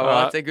hilarious. Oh,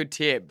 well, that's a good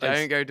tip. Thanks.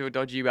 Don't go to a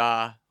dodgy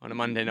bar on a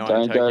Monday night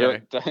don't in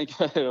Tokyo. don't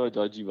go to a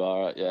dodgy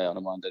bar, on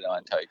a Monday night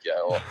in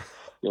Tokyo.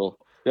 Or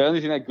the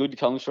only thing that good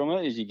comes from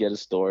it is you get a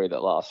story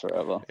that lasts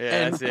forever.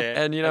 Yeah, that's it.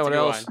 And you know That's what a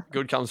good else one.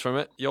 good comes from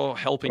it? You're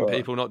helping Right.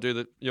 people not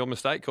do your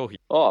mistake, Corky.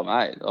 Oh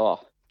mate,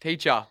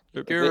 Teacher,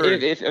 If- guru.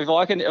 if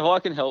I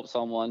can help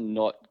someone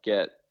not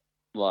get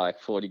like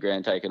 40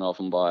 grand taken off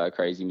them by a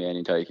crazy man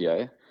in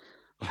Tokyo,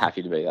 I'm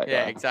happy to be that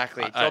Yeah, guy.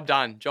 exactly. I- Job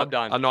done. Job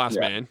done. A nice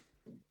Yeah. man.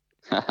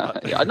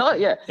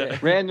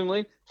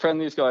 Randomly,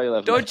 friendliest guy you'll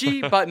ever meet.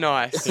 Dodgy but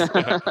nice.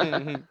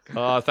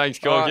 Oh, thanks,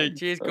 All Corky. right,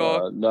 cheers,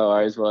 Gork. No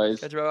worries, boys.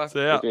 Catch you, brother. See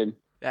ya. Look in.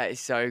 That is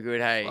so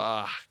good, hey.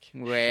 Fuck.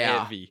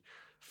 Wow. Heavy.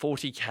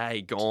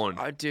 40K gone.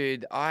 Oh,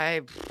 dude,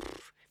 but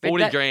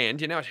 40 that-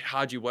 grand. You know how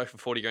hard you work for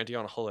 40 grand to go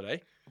on a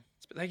holiday?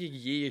 It's like a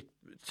year,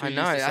 2 I years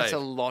know, to that's save.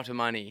 a lot of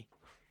money.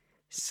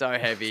 So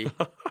heavy.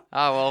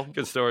 Oh, well,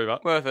 Good story,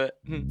 but worth it.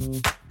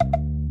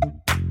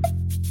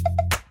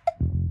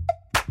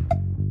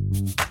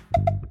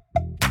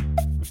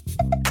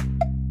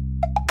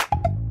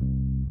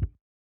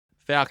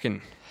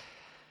 Falcon,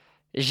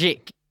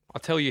 Jik. I'll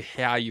tell you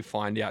how you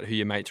find out who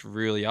your mates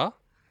really are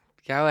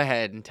Go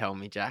ahead and tell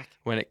me, Jack.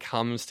 when it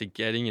comes to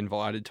getting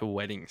invited to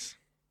weddings.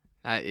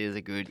 That is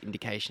a good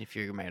indication if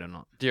you're a mate or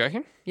not. Do you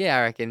reckon? Yeah,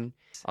 I reckon.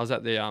 I was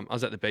at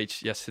the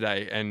beach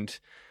yesterday, and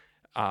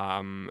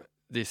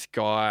this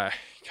guy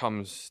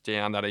comes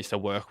down that I used to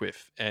work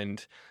with,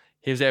 and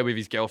he was there with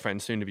his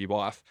girlfriend, soon to be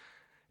wife,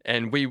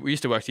 and we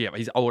used to work together.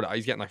 He's older,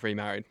 he's getting like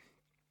remarried,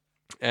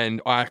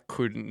 and I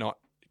could not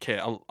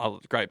care. A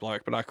great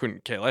bloke, but I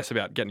couldn't care less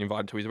about getting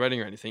invited to his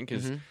wedding or anything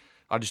because Mhm.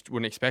 I just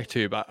wouldn't expect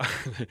to. But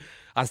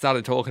I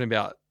started talking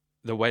about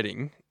the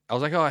wedding. I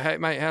was like, "Oh, hey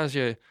mate, how's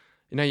your?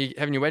 You know, you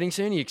having your wedding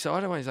soon? Are you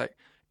excited?" And he's like,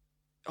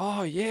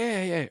 "Oh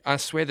yeah." I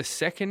swear, the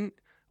second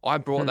I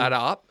brought that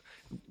up,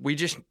 we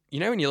just, you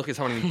know, when you look at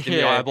someone in the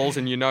Yeah. eyeballs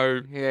and you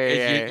know,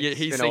 Yeah. he's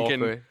It's been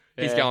thinking, awkward.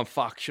 he's Yeah. going,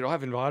 "Fuck, should I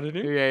have invited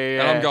him?"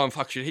 Yeah. And I'm going,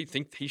 "Fuck, should he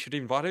think he should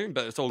invite him?"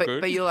 But it's all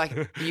good. But you're like,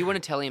 you want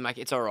to tell him like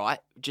it's all right,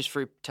 just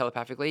through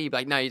telepathically. You'd be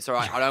like, no, it's all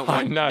right. I don't I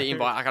want know. the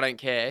invite. Like I don't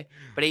care.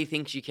 But he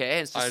thinks you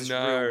care. It's I just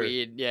know. real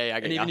weird. Yeah, I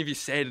get and even ya. if you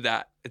said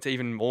that, it's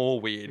even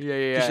more weird.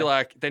 Yeah. Because you're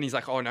like, then he's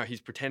like, "Oh no,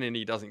 he's pretending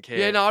he doesn't care."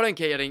 Yeah, no, I don't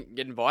care. I didn't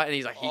get invited. And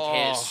he's like, he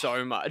cares Oh.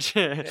 so much.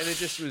 And it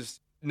just was,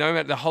 no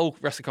matter the whole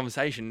rest of the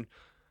conversation,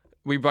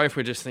 we both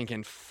were just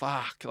thinking,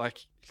 "Fuck!"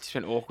 Like It's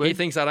been awkward. he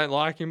thinks I don't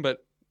like him,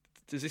 but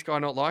does this guy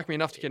not like me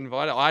enough to get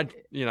invited?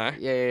 Yeah.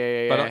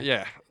 But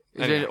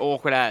It's Anyway. been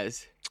awkward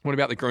as. What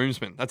about the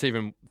groomsmen? That's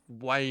even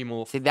way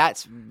more. See,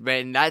 that's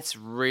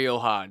real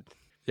hard.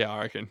 Yeah, I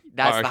reckon.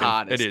 That's I the reckon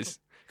hardest. It is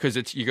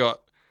because you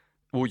got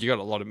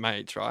a lot of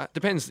mates, right?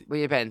 Depends. Well,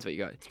 it depends what you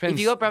got. If Depends.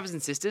 you got brothers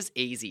and sisters,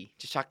 easy.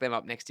 Just chuck them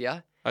up next to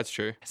you. That's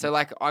true. So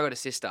like I got a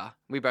sister.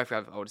 We both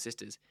have older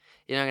sisters.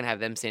 You're not gonna have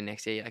them sitting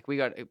next to you. Like we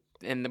have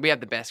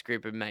the best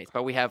group of mates,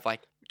 but we have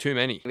like Too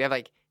many.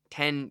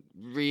 10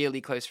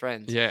 really close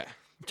friends. Yeah,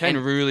 10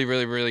 And- really,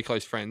 really, really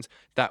close friends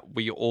that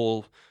we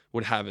all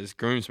would have as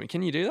groomsmen.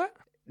 Can you do that?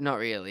 Not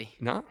really.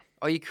 No.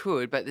 Oh, you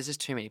could, but there's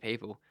just too many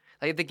people.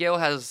 Like if the girl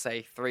has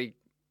say 3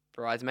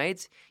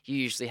 bridesmaids, you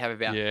usually have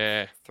about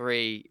Yeah.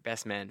 3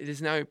 best men.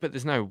 There's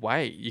no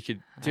way you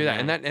could do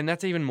I that, know. and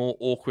that's even more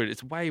awkward.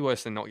 It's way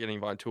worse than not getting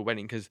invited to a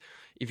wedding because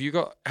if you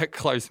got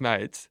close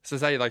mates, so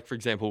say like for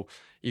example,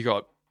 you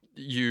got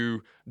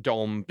you,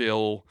 Dom,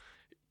 Bill,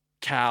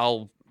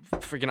 Cal,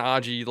 freaking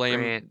RG, Liam,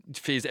 Grant.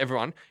 Fizz,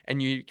 everyone,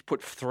 and you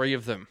put 3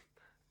 of them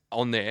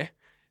on there,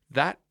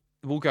 that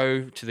will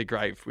go to the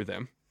grave with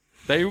them.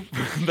 They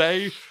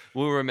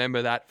will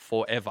remember that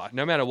forever,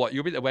 no matter what.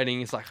 You'll be at the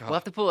wedding. It's like, We'll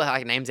have to pull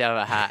like names out of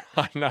a hat.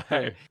 I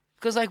know.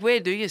 Because like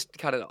where do you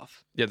cut it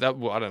off? Yeah, I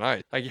don't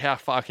know. Like, how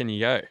far can you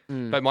go?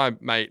 Mm. But my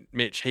mate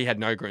Mitch, he had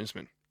no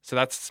groomsmen, so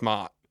that's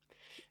smart.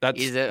 That's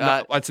Is it,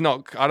 It's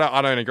not.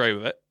 I don't agree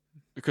with it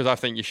because I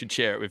think you should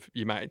share it with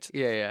your mates.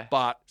 Yeah.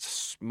 But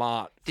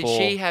smart. Did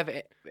she have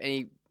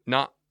any?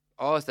 Nah,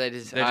 Oh, so they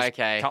just they're just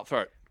okay.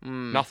 cutthroat.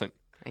 Mm, Nothing.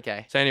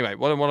 okay. So anyway,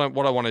 what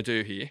I want to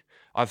do here,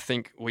 I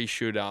think we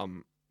should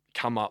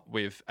come up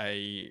with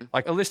a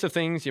list of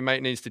things your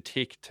mate needs to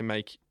tick to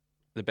make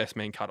the best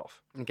man cut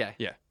off. Okay.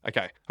 Yeah.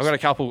 Okay. I've got a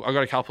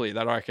couple here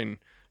that I reckon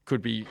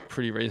could be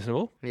pretty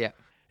reasonable. Yeah.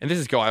 And this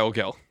is guy or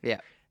girl. Yeah.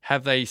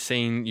 Have they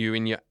seen you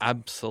in your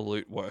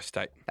absolute worst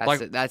state?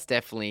 That's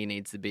definitely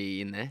needs to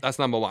be in there. That's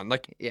number one.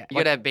 Like Yeah, you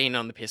like- gotta have been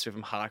on the piss with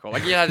him hardcore.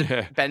 Like you had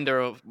Yeah.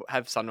 Bender or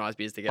have sunrise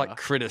beers together. like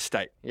critter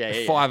state. Yeah, At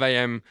yeah, yeah. 5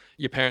 a.m.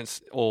 Your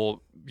parents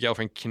or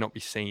girlfriend cannot be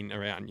seen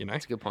around. You know.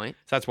 That's a good point.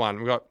 So that's one.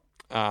 We've got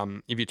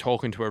if you're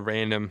talking to a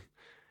random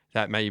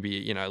that may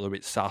be a little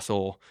bit sus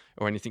or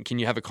anything, can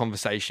you have a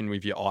conversation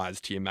with your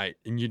eyes to your mate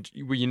and you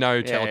Yeah,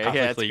 that's a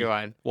telepathically good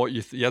one. what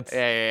you Yeah.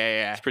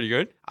 it's pretty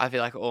good. I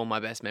feel like all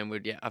my best men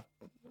would. Yeah,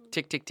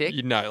 tick tick tick.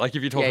 You know, like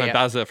if you're talking Yeah, to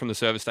Bazza from the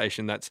service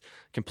station that's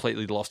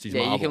completely lost his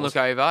Yeah, marbles. you can look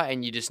over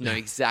and you just know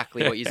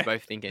exactly what you're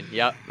both thinking.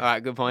 Yep. All right,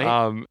 good point.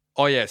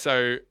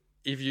 So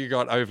if you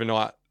got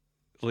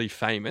overnightly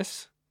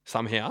famous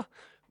somehow,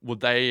 would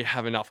they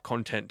have enough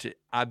content to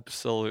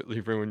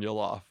absolutely ruin your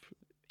life?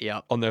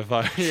 Yep. on their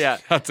phone. Yeah.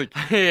 That's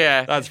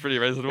Yeah. pretty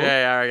reasonable.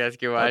 Yeah, I reckon that's a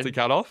good That's a one.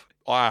 cut-off.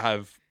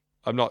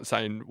 I'm not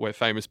saying we're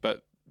famous,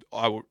 but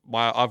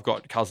I've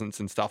got cousins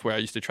and stuff where I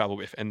used to travel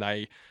with, and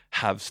they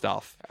have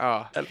stuff.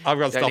 Oh, And I've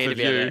got don't stuff need to with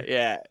be on you there.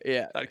 Yeah,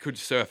 yeah. that could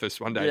surface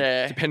one day,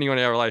 Yeah. depending on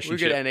our We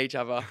relationship. could end each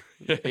other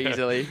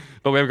easily.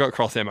 But we've got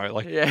cross ammo.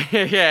 Like, Yeah,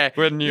 yeah.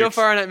 we're You're nukes.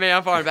 firing at me,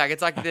 I'm firing back.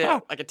 It's like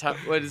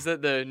what is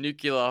it? The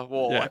nuclear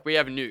war. Yeah. Like we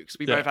have nukes.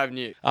 We Yeah. both have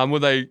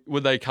nukes.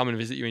 Would they come and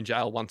visit you in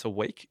jail once a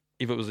week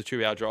if it was a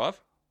 2-hour drive?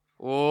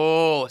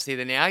 Oh, see,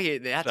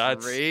 that's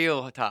That's-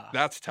 real tough.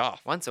 That's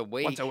tough. Once a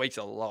week. Once a week's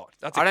a lot.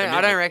 That's I don't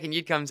commitment. reckon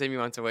you'd come see me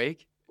once a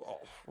week.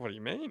 Oh, what do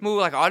you mean? Well,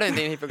 like I don't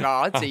think people go,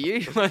 I'd see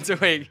you once a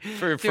week.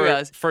 For 2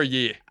 hours. for a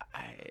year.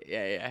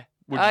 Yeah.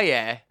 Would Oh you-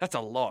 yeah. That's a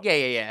lot.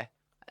 Yeah.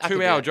 I could do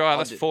 2-hour it. drive. I'll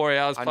That's do- 4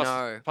 hours I plus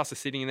know. plus the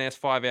sitting in there. It's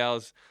 5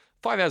 hours.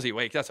 5 hours a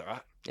week. That's all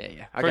right.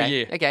 Yeah. For a Okay.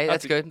 year. Okay,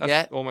 that's good.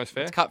 Yeah. almost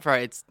fair. It's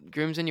cutthroat. It's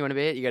groomsmen. You want to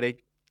be it? You got to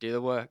do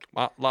the work.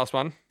 Last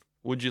one.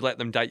 Would you let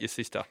them date your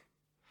sister?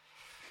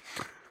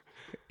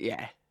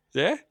 Yeah.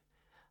 Yeah.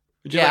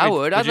 Would you Yeah, let I me-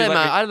 would. you let me-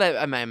 I'd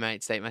let my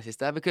mates date my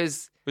sister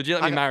because Would you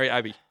let me I- marry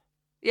Abby?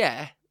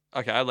 yeah.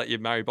 Okay, I'd let you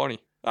marry Bonnie.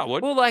 I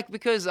would. Well, like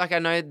because like I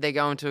know they're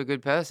going to a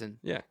good person.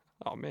 Yeah.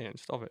 Oh man,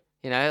 stop it.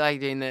 You know, like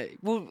doing the.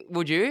 Well,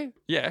 would you?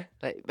 Yeah.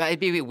 Like, but it'd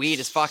be a bit weird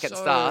as fuck at the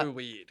start. So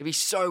weird. It'd be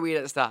so weird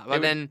at the start,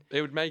 but then.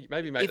 It would maybe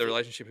make If- the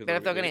relationship a But little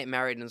if they're bit gonna weird. get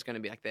married and it's gonna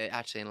be like they're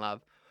actually in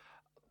love.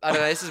 I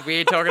don't know. This is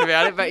weird talking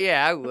about it, but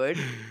yeah, I would.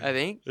 I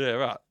think. Yeah,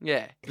 right.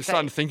 Yeah. Just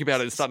starting to think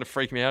about it. It's starting to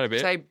freak me out a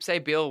bit. Say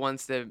Bill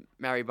wants to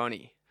marry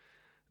Bonnie.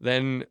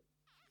 Then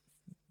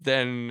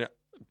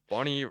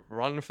Bonnie,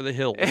 run for the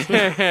hills.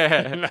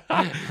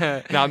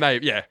 No,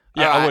 mate. Yeah,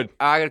 I Alright, would.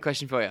 I got a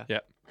question for you. Yeah.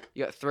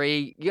 You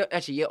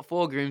got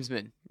 4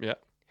 groomsmen. Yeah.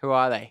 Who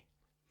are they?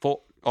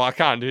 Oh, I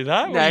can't do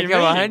that. What No, do you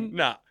come mean? on.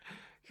 Nah.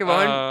 Come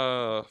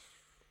on.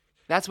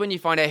 That's when you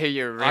find out who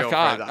your real I can't.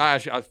 friends are. I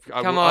actually, I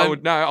Come would, I on.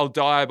 would. No, I'll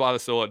die by the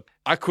sword.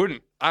 I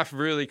couldn't. I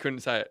really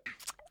couldn't say it.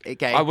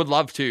 Okay. I would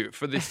love to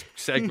for this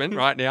segment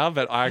right now,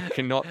 but I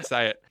cannot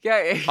say it. Go.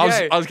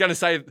 I was going to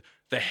say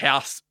the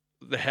house,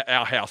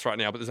 our house right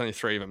now, but there's only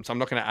 3 of them, so I'm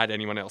not going to add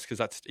anyone else because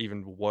that's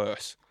even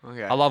worse.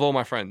 Okay. I love all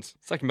my friends.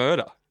 It's like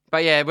murder.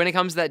 But yeah, when it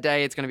comes to that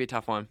day, it's going to be a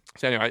tough one.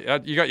 So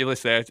anyway, you got your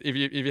list there. If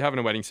you're having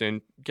a wedding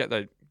soon,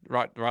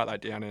 write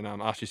that down and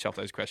ask yourself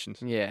those questions.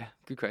 Yeah.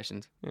 Good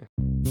questions.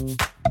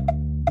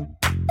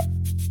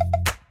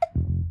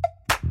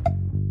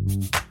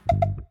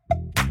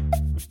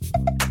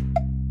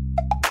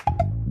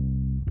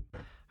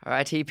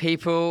 Alrighty,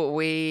 people,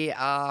 we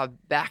are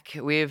back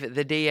with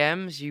the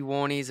DMs. You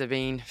warnies have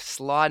been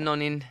sliding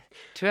on in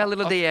to our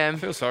little I DM.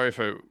 feel sorry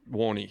for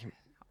Warney.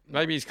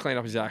 Maybe he's cleaned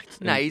up his act.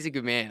 No, he's a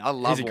good man. I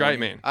love He's a great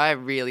Warnie. man. I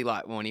really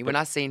like Warnie. When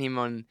I seen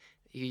him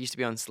he used to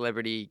be on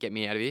Celebrity Get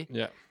Me Out of Here.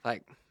 Yeah.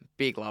 Like,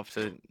 big love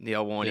to the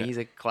old Warnie. Yeah. He's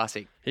a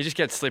classic. He just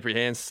gets slippery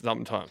hands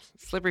sometimes.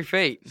 Slippery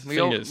feet. We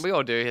Fingers.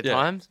 all do at Yeah.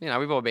 times. You know,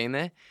 we've all been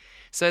there.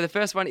 So the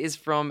first one is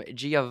from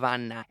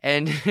Giovanna,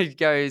 and it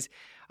goes,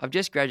 I've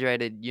just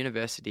graduated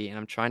university and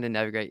I'm trying to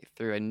navigate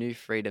through a new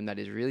freedom that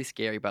is really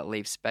scary but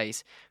leaves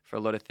space for a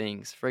lot of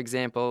things. For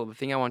example, the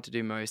thing I want to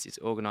do most is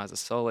organize a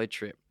solo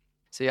trip.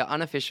 So your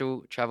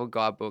unofficial travel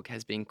guidebook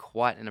has been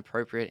quite an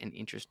appropriate and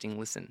interesting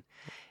listen.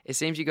 It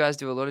seems you guys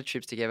do a lot of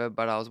trips together,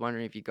 but I was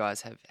wondering if you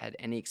guys have had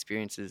any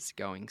experiences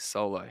going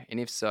solo. And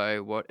if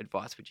so, what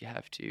advice would you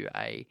have to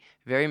a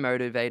very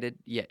motivated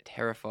yet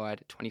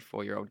terrified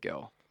 24-year-old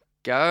girl?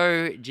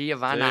 Go,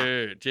 Giovanna.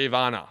 Dude,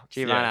 Giovanna.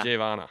 Giovanna. Yeah,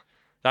 Giovanna.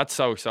 That's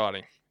so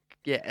exciting.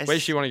 Yeah. Where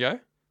does she want to go?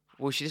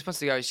 Well, she just wants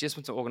to go. She just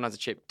wants to organise a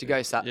trip to go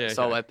Yeah, okay.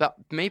 solo. But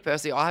me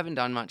personally, I haven't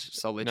done much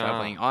solo No.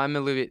 traveling. I'm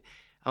a little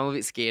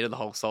bit scared of the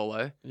whole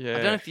solo. Yeah.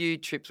 I've done a few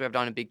trips where I've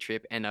done a big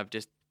trip and I've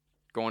just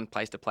gone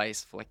place to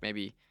place for like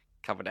maybe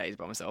a couple of days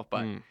by myself.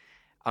 But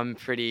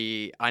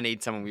Mm, I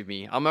need someone with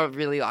me. I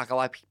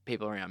like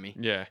people around me.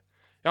 yeah.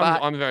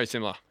 But- I'm very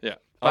similar. Yeah.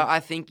 But I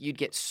think you'd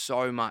get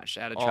so much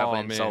out of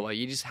traveling man. solo.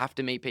 You just have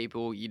to meet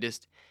people. You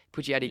just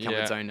put you out of your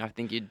comfort Yeah. zone. I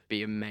think you'd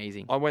be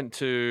amazing. I went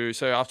to,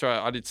 so after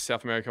I did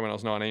South America when I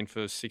was 19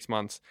 for 6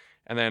 months,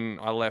 and then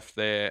I left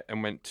there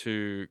and went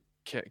to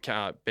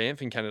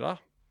Banff in Canada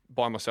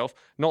by myself.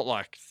 Not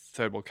like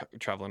third world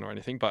traveling or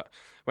anything, but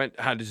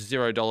had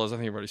 $0. I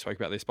think I've already spoke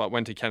about this, but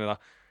went to Canada,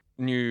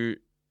 knew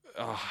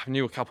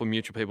a couple of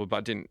mutual people,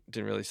 but didn't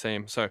really see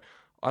them. So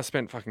I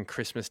spent fucking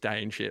Christmas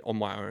Day and shit on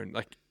my own,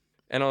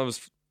 and I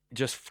was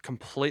just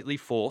completely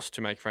forced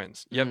to make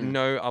friends. You have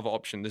no other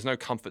option. There's no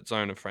comfort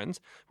zone of friends,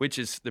 which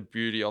is the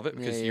beauty of it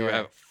because you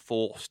Yeah. are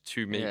forced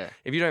to meet. Yeah.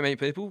 If you don't meet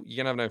people, you're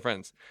gonna have no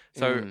friends.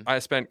 So I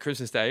spent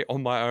Christmas Day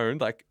on my own.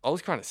 Like I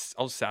was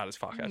sad as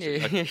fuck actually.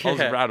 Yeah. Like, I was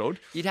rattled.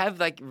 You'd have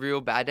like real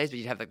bad days, but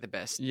you'd have like the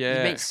best. Yeah.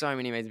 You'd meet so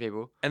many amazing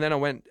people. And then I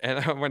went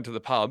to the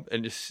pub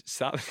and just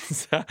sat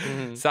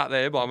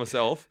there by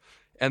myself.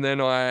 And then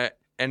I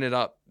ended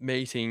up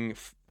meeting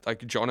like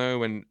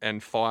Jono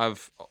and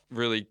 5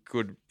 really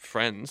good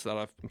friends that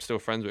I'm still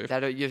friends with.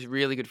 That you're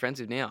really good friends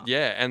with now.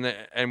 Yeah,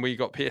 and we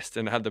got pissed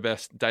and had the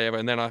best day ever.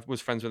 And then I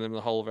was friends with them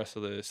the whole rest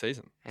of the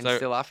season. And So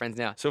still are friends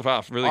now. so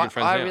far, really good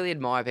friends I now. really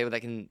admire people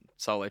that can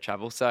solo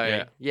travel.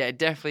 So yeah,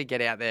 definitely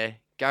get out there.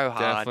 Go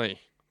hard. Definitely.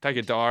 Take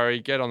a diary,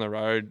 get on the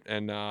road,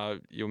 and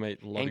you'll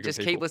meet a lot of And good just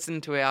people. keep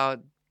listening to our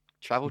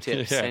travel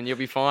tips Yeah. and you'll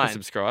be fine.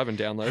 Subscribe and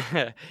download.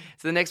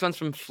 So the next one's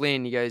from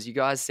Flynn. He goes, you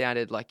guys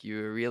sounded like you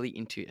were really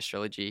into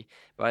astrology.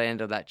 By the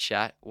end of that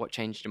chat, what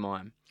changed your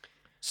mind?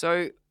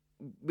 So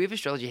with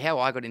astrology, how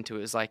I got into it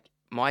was like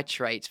my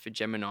traits for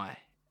Gemini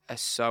are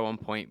so on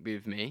point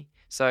with me.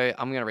 So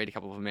I'm going to read a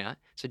couple of them out.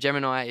 So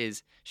Gemini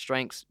is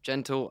strengths,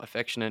 gentle,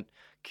 affectionate,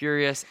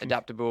 curious,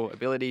 adaptable,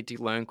 ability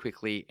to learn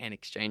quickly and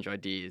exchange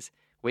ideas.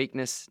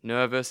 Weakness,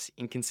 nervous,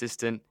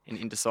 inconsistent, and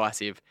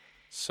indecisive.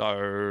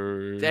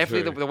 So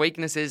Definitely true. the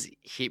weaknesses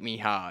hit me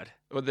hard.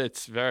 Well,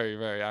 that's very,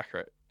 very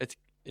accurate. It's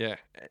yeah.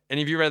 And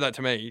if you read that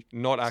to me,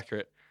 not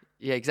accurate.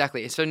 Yeah,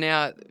 exactly. So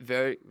now,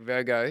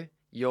 Virgo,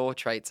 your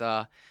traits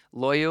are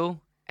loyal,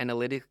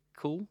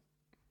 analytical,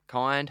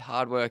 kind,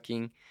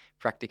 hardworking,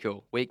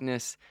 practical.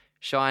 Weakness,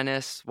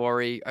 shyness,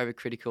 worry,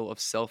 overcritical of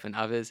self and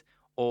others,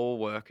 all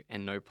work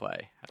and no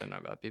play. I don't know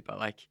about it, but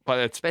like, But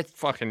it's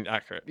fucking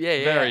accurate.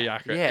 Yeah, Very yeah,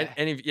 accurate. yeah.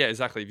 And if,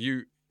 exactly.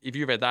 If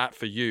you read that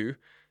for you,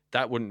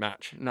 that wouldn't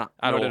match. no,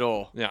 At not all. at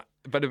all. Yeah.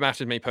 But it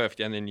matches me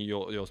perfectly, and then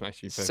yours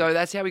matches you perfectly. So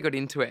that's how we got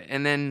into it,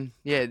 and then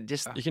yeah,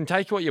 just You can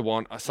take what you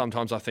want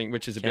sometimes, I think,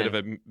 which is a bit of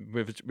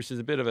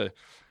a,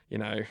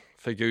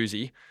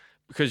 fagoozy,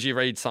 because you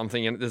read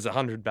something and there's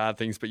 100 bad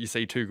things, but you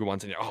see 2 good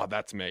ones and you're, oh,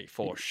 that's me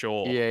for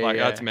sure. Yeah, like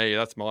yeah. that's me.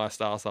 That's my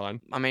star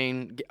sign. I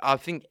mean, I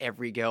think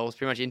every girl's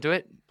pretty much into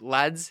it.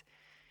 Lads,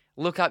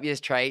 look up your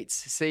traits,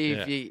 see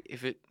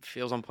if it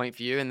feels on point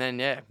for you, and then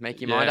make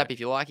your mind Yeah. up. If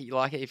you like it, you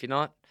like it. If you're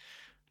not,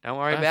 don't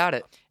worry about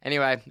it.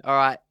 Anyway, all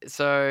right.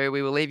 So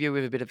we will leave you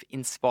with a bit of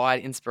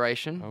inspired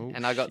inspiration, Oh,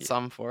 and I got shit.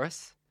 some for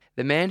us.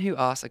 The man who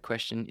asks a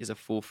question is a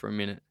fool for a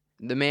minute.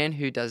 The man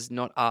who does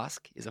not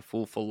ask is a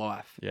fool for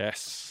life.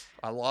 Yes.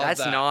 I love That's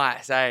that.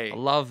 nice, eh? I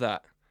love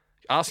that.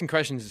 Asking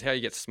questions is how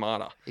you get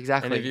smarter.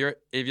 Exactly. And if you're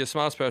the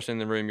smartest person in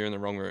the room, you're in the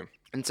wrong room.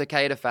 And it's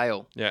okay to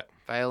fail. Yeah.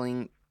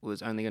 Failing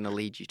was only going to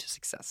lead you to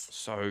success.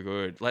 So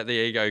good. Let the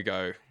ego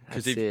go.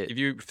 Because That's it. if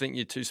you think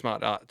you're too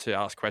smart to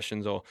ask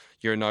questions or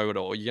you're a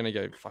know-it-all, you're going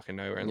to go fucking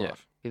nowhere in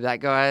life. With that,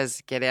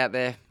 guys, get out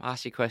there,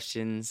 ask your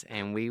questions,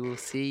 and we will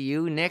see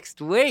you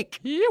next week.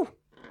 You.